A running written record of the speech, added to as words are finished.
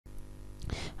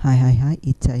Hi,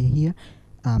 it's Jay here.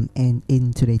 And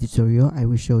in today's tutorial, I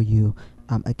will show you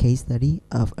a case study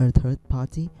of a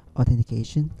third-party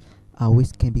authentication,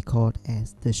 which can be called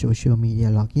as the social media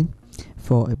login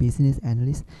for a business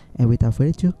analyst. And without further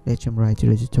ado, let's jump right to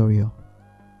the tutorial.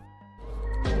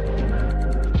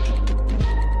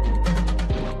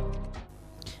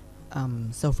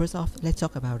 So first off, let's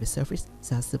talk about the service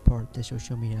that support the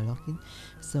social media login.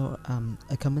 So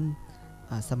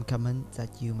some common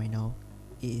that you may know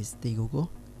is the Google,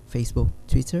 Facebook,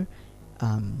 Twitter,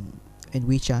 and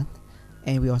WeChat,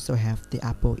 and we also have the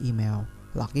Apple email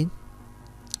login.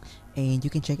 And you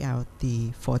can check out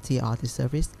the 40 other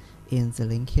service in the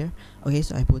link here. Okay,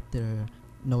 so I put the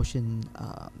Notion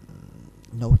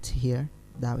note here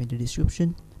down in the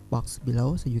description box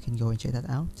below, so you can go and check that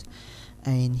out.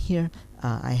 And here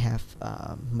I have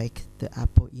make the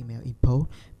Apple email info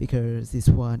because this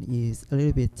one is a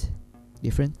little bit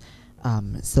different.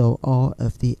 So all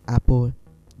of the Apple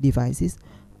devices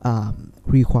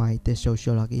require the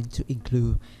social login to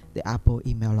include the Apple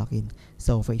email login.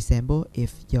 So for example,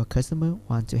 if your customer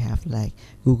want to have like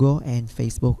Google and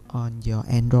Facebook on your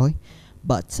Android,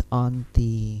 but on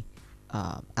the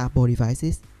Apple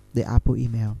devices, the Apple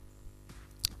email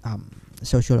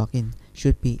social login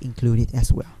should be included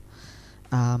as well.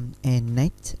 And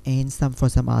next, and for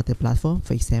some other platform,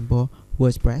 for example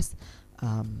WordPress,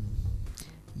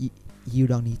 you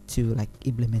don't need to like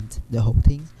implement the whole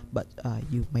thing, but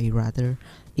you may rather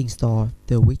install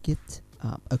the widget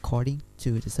according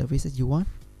to the services you want.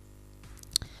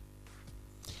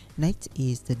 Next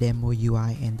is the demo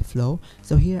UI and the flow.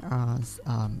 So here are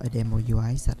a demo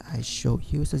UI that I show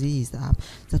you. So this is the app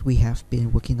that we have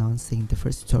been working on since the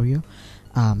first tutorial.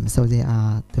 So there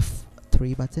are the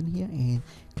three buttons here, and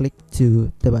click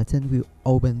to the button will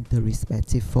open the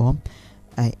respective form,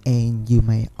 and you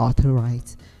may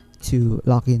authorize to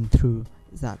log in through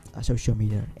that social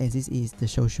media, and this is the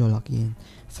social login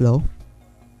flow.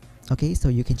 Okay, so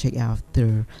you can check out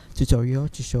the tutorial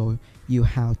to show you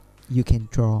how you can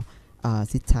draw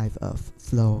this type of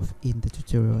flow in the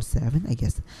tutorial 7, I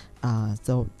guess.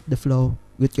 So the flow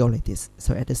would go like this.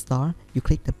 So at the start, you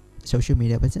click the social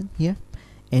media button here,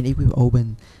 and it will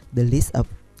open the list of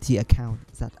the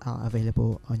accounts that are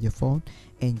available on your phone,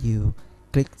 and you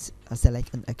click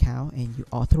select an account and you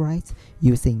authorize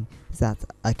using that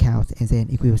account, and then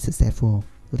it will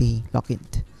successfully log in.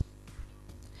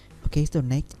 Okay, so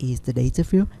next is the data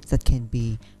field that can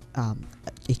be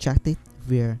extracted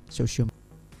via social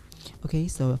media. Okay,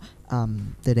 so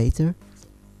the data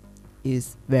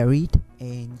is varied,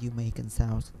 and you may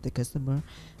consult the customer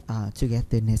to get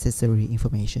the necessary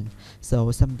information.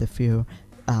 So some of the field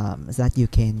that you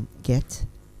can get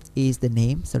is the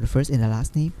name, so the first and the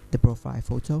last name, the profile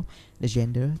photo, the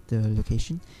gender, the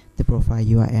location, the profile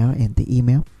URL, and the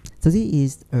email. So this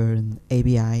is an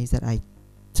API that I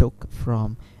took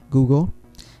from Google.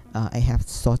 I have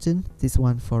shortened this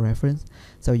one for reference,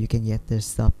 so you can get the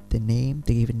stuff, the name,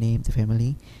 the given name, the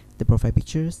family, the profile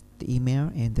pictures, the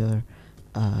email, and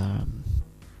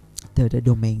the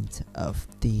domain of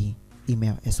the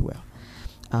email as well.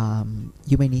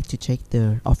 You may need to check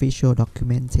the official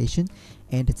documentation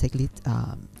and the checklist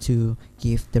to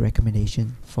give the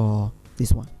recommendation for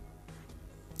this one.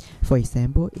 For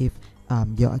example, if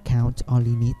your account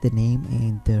only need the name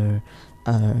and the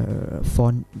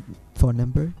phone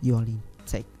number, you only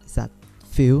take that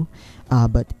field.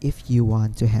 But if you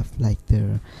want to have like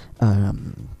the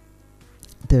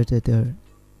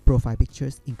profile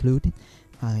pictures included,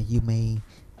 you may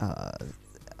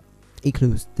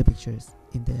include the pictures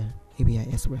in the API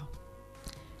as well.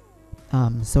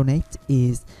 So next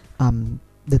is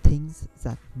the things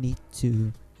that need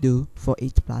to do for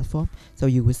each platform. So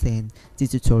you will send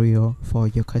this tutorial for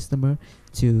your customer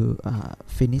to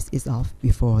finish it off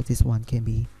before this one can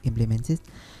be implemented.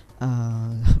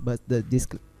 But the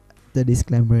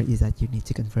disclaimer is that you need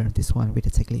to confirm this one with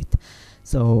the checklist.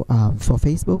 So for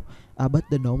Facebook, but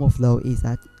the normal flow is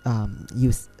that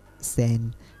you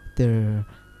send the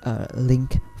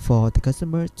link for the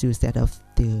customer to set up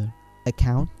the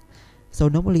account. So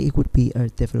normally it would be a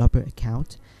developer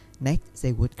account. Next,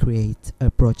 they would create a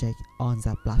project on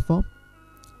that platform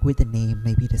with the name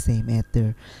maybe the same as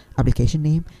the application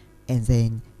name, and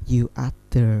then you add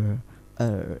the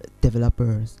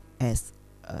developers as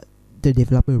the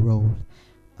developer role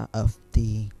of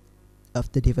the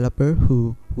developer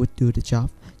who would do the job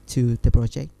to the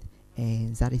project,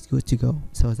 and that is good to go.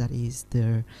 So that is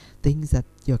the things that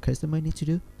your customer needs to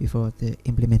do before the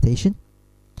implementation.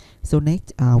 So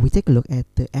next, we take a look at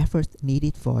the efforts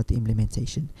needed for the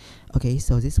implementation. Okay,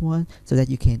 so this one, so that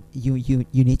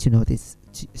you need to know this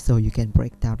so you can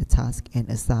break down the task and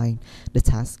assign the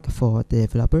task for the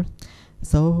developer.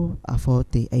 So for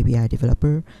the API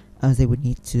developer, they would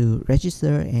need to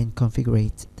register and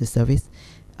configure the service.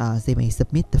 They may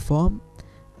submit the form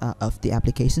of the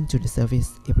application to the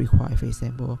service if required. For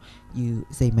example,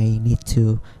 they may need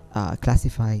to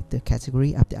classify the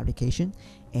category of the application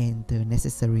and the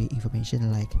necessary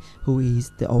information like who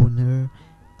is the owner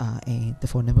and the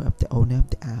phone number of the owner of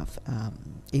the app.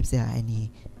 If there are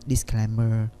any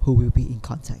disclaimer, who will be in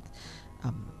contact.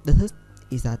 The third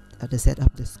is that the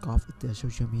setup the scope of the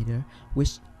social media, which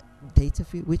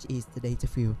is the data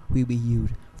field will be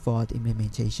used for the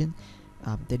implementation,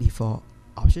 the default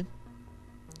option,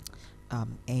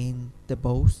 and the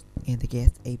both and the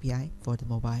guest API for the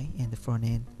mobile and the front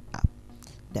end app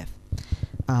dev.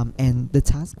 And the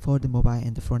task for the mobile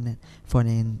and the front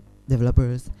end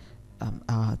developers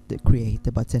are to create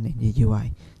the button and the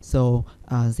UI. So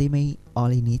they may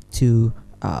only need to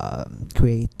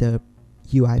create the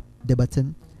UI, the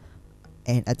button,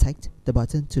 and attach the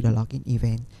button to the login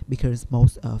event, because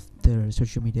most of the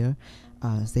social media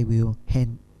they will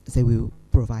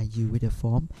provide you with a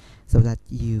form, so that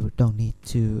you don't need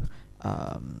to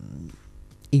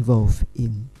involve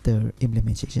in the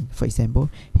implementation. For example,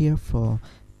 here for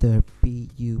the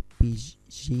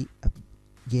PUBG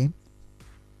game,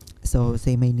 so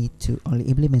they may need to only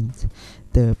implement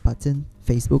the button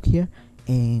Facebook here,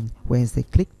 and when they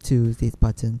click to this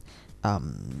button,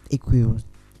 it will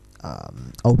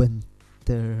open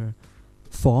the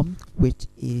form which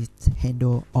is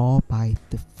handled all by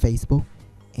the Facebook,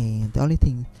 and the only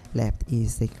thing left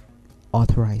is they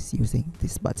authorize using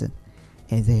this button,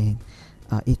 and then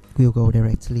it will go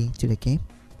directly to the game.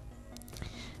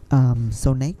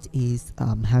 So next is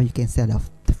how you can set up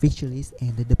the feature list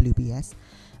and the WBS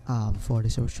for the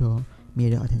social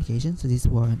media authentication. So this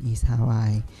one is how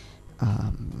I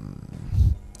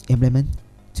implement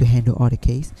to handle all the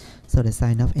case. So the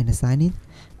sign up and the sign in.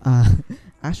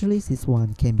 Actually, this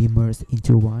one can be merged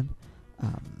into one.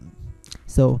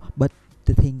 But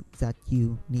the thing that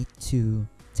you need to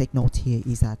take note here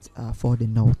is that for the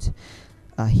note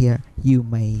here, you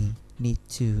may need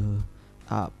to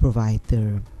provide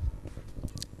the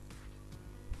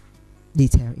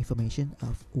detailed information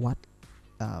of what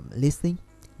listing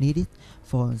needed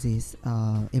for this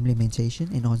implementation,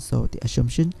 and also the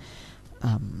assumption,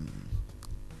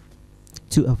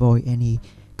 to avoid any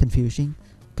confusion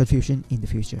in the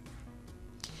future.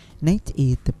 Next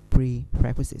is the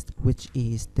prerequisites, which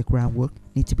is the groundwork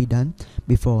need to be done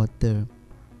before the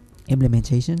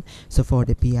implementation. So for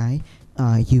the PI,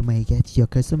 you may get your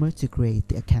customer to create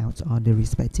the account on the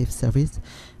respective service,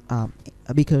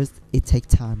 because it takes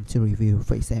time to review.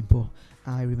 For example,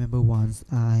 I remember once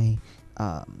I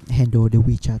handled the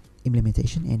WeChat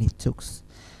implementation, and it took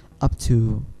up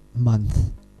to a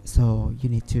month. So you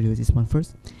need to do this one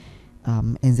first,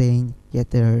 and then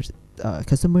get the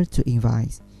customer to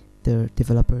invite the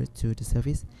developer to the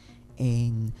service,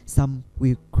 and some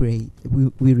will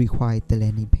require the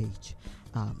landing page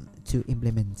to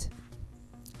implement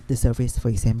the service. For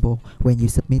example, when you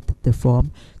submit the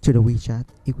form to the WeChat,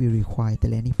 it will require the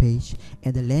landing page,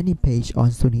 and the landing page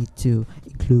also need to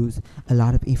include a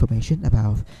lot of information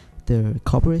about the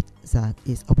corporate that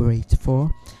is operated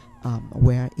for,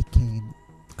 where it can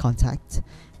contact,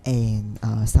 and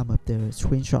some of the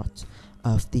screenshots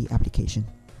of the application,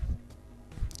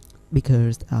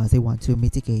 because they want to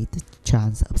mitigate the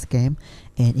chance of scam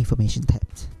and information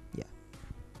theft. Yeah.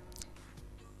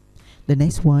 The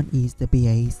next one is the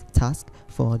BA's task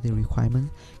for the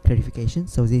requirement clarification.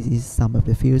 So this is some of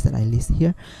the fields that I list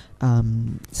here.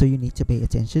 So you need to pay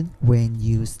attention when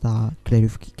you start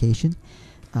clarification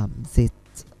this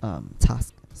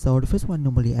task. So the first one,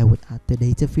 normally I would add the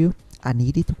data field are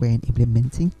needed when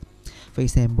implementing. For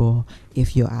example,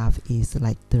 if your app is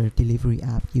like the delivery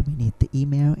app, you may need the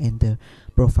email and the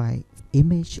profile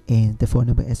image and the phone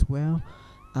number as well.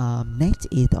 Next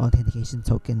is the authentication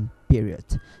token period.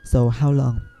 So how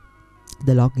long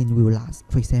the login will last.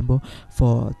 For example,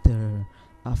 for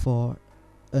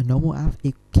a normal app,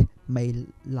 it may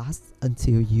last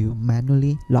until you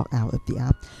manually log out of the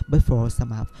app. But for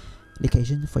some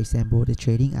application, for example, the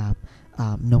trading app,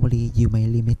 normally you may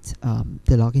limit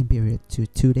the login period to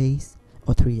 2 days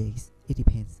or 3 days. It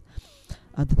depends.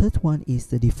 The third one is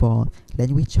the default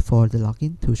language for the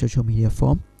login to social media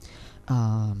form.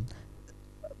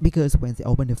 Because when they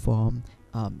open the form,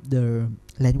 the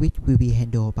language will be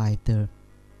handled by the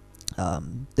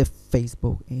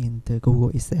Facebook and the Google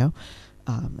itself.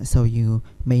 So you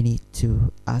may need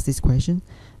to ask this question.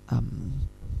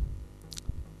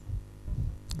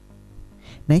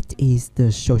 Next is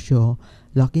the social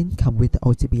login come with the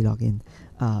OTP login.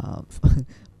 Uh,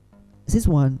 this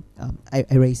one, I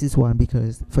raise this one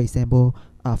because, for example,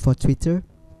 for Twitter,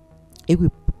 it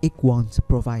won't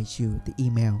provide you the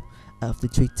email of the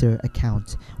Twitter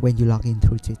account when you log in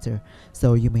through Twitter.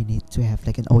 So you may need to have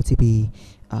like an OTP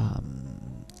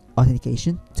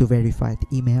authentication to verify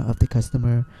the email of the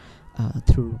customer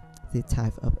through the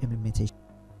type of implementation.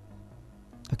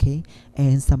 Okay,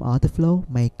 and some other flow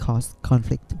may cause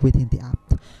conflict within the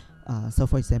app. So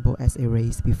for example, as I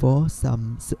raised before,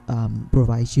 some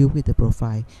provides you with the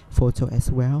profile photo as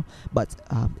well, but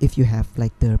if you have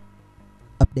like the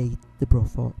update the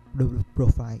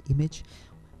profile image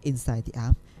inside the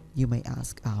app, you may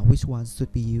ask which ones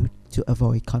should be used to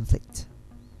avoid conflict.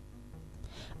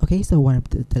 Okay, so one of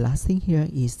the last thing here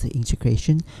is the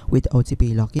integration with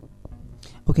OTP login.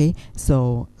 Okay,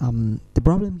 so the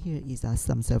problem here is that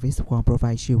some service won't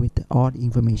provide you with all the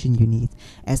information you need,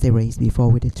 as I raised before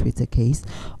with the Twitter case,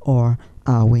 or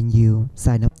when you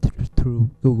sign up through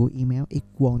Google email, it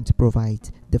won't provide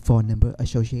the phone number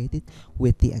associated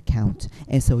with the account,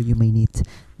 and so you may need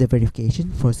the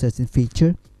verification for certain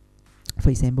feature. For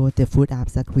example, the food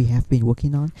apps that we have been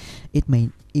working on, it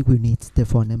will need the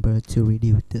phone number to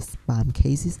reduce the spam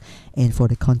cases, and for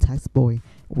the contact boy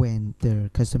when the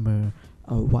customer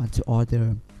want to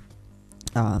order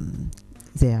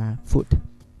their food.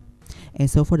 And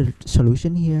so for the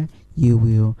solution here, you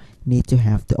will need to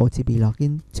have the OTP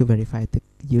login to verify the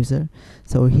user.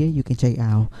 So here you can check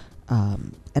out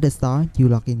at the start, you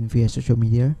log in via social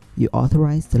media, you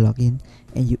authorize the login,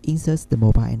 and you insert the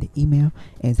mobile and the email,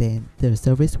 and then the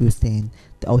service will send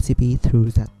the OTP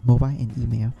through that mobile and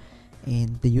email,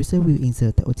 and the user will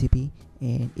insert the OTP,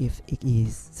 and if it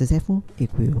is successful,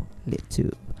 it will lead to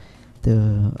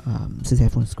the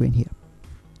successful screen here.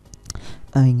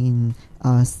 And in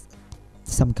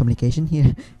some communication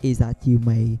here is that you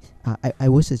may I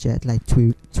would suggest like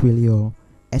Twilio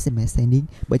SMS sending,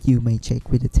 but you may check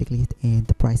with the checklist and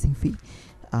the pricing fee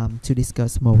to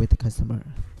discuss more with the customer.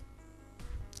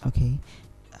 Okay,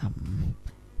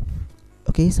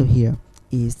 okay, so here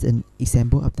is an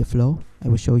example of the flow I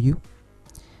will show you.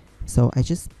 So I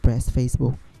just press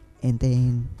Facebook, and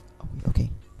then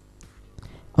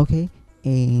okay,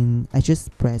 and I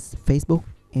just press Facebook,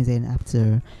 and then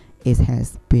after it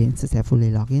has been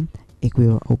successfully logged in, it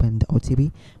will open the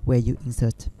OTP where you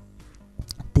insert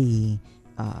the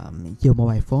your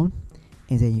mobile phone,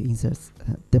 and then you insert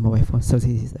the mobile phone. So this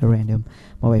is a random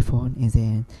mobile phone, and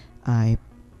then I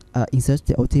insert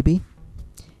the OTP,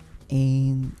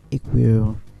 and it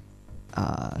will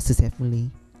successfully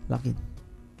log in.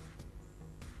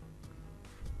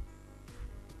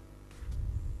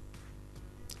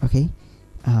 Okay,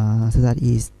 so that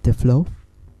is the flow.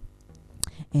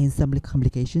 And some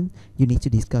complication you need to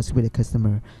discuss with the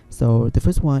customer. So the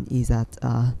first one is that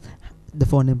the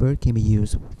phone number can be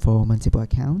used for multiple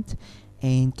accounts,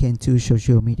 and can two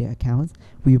social media accounts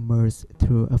will merge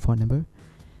through a phone number.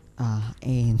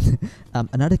 And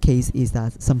another case is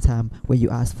that sometimes when you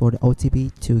ask for the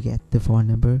OTP to get the phone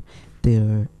number,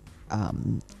 the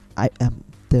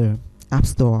App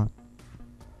Store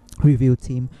review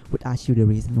team would ask you the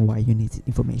reason why you need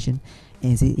information,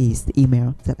 and this is the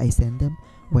email that I send them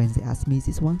when they ask me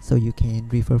this one, so you can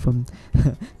refer from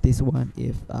this one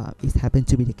if it happened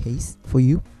to be the case for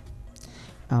you.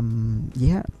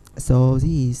 Yeah, so this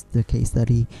is the case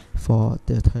study for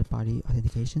the third-party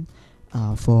authentication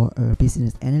for a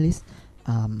business analyst.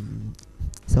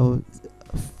 So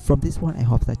from this one, I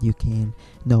hope that you can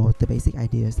know the basic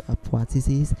ideas of what this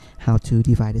is, how to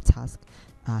divide the task,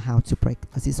 how to break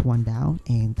this one down,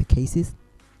 and the cases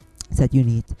that you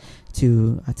need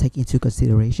to take into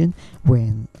consideration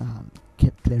when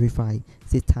clarify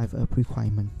this type of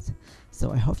requirements.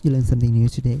 So I hope you learned something new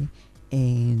today,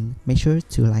 and make sure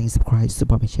to like and subscribe to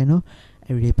support my channel.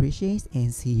 I really appreciate,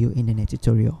 and see you in the next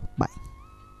tutorial. Bye.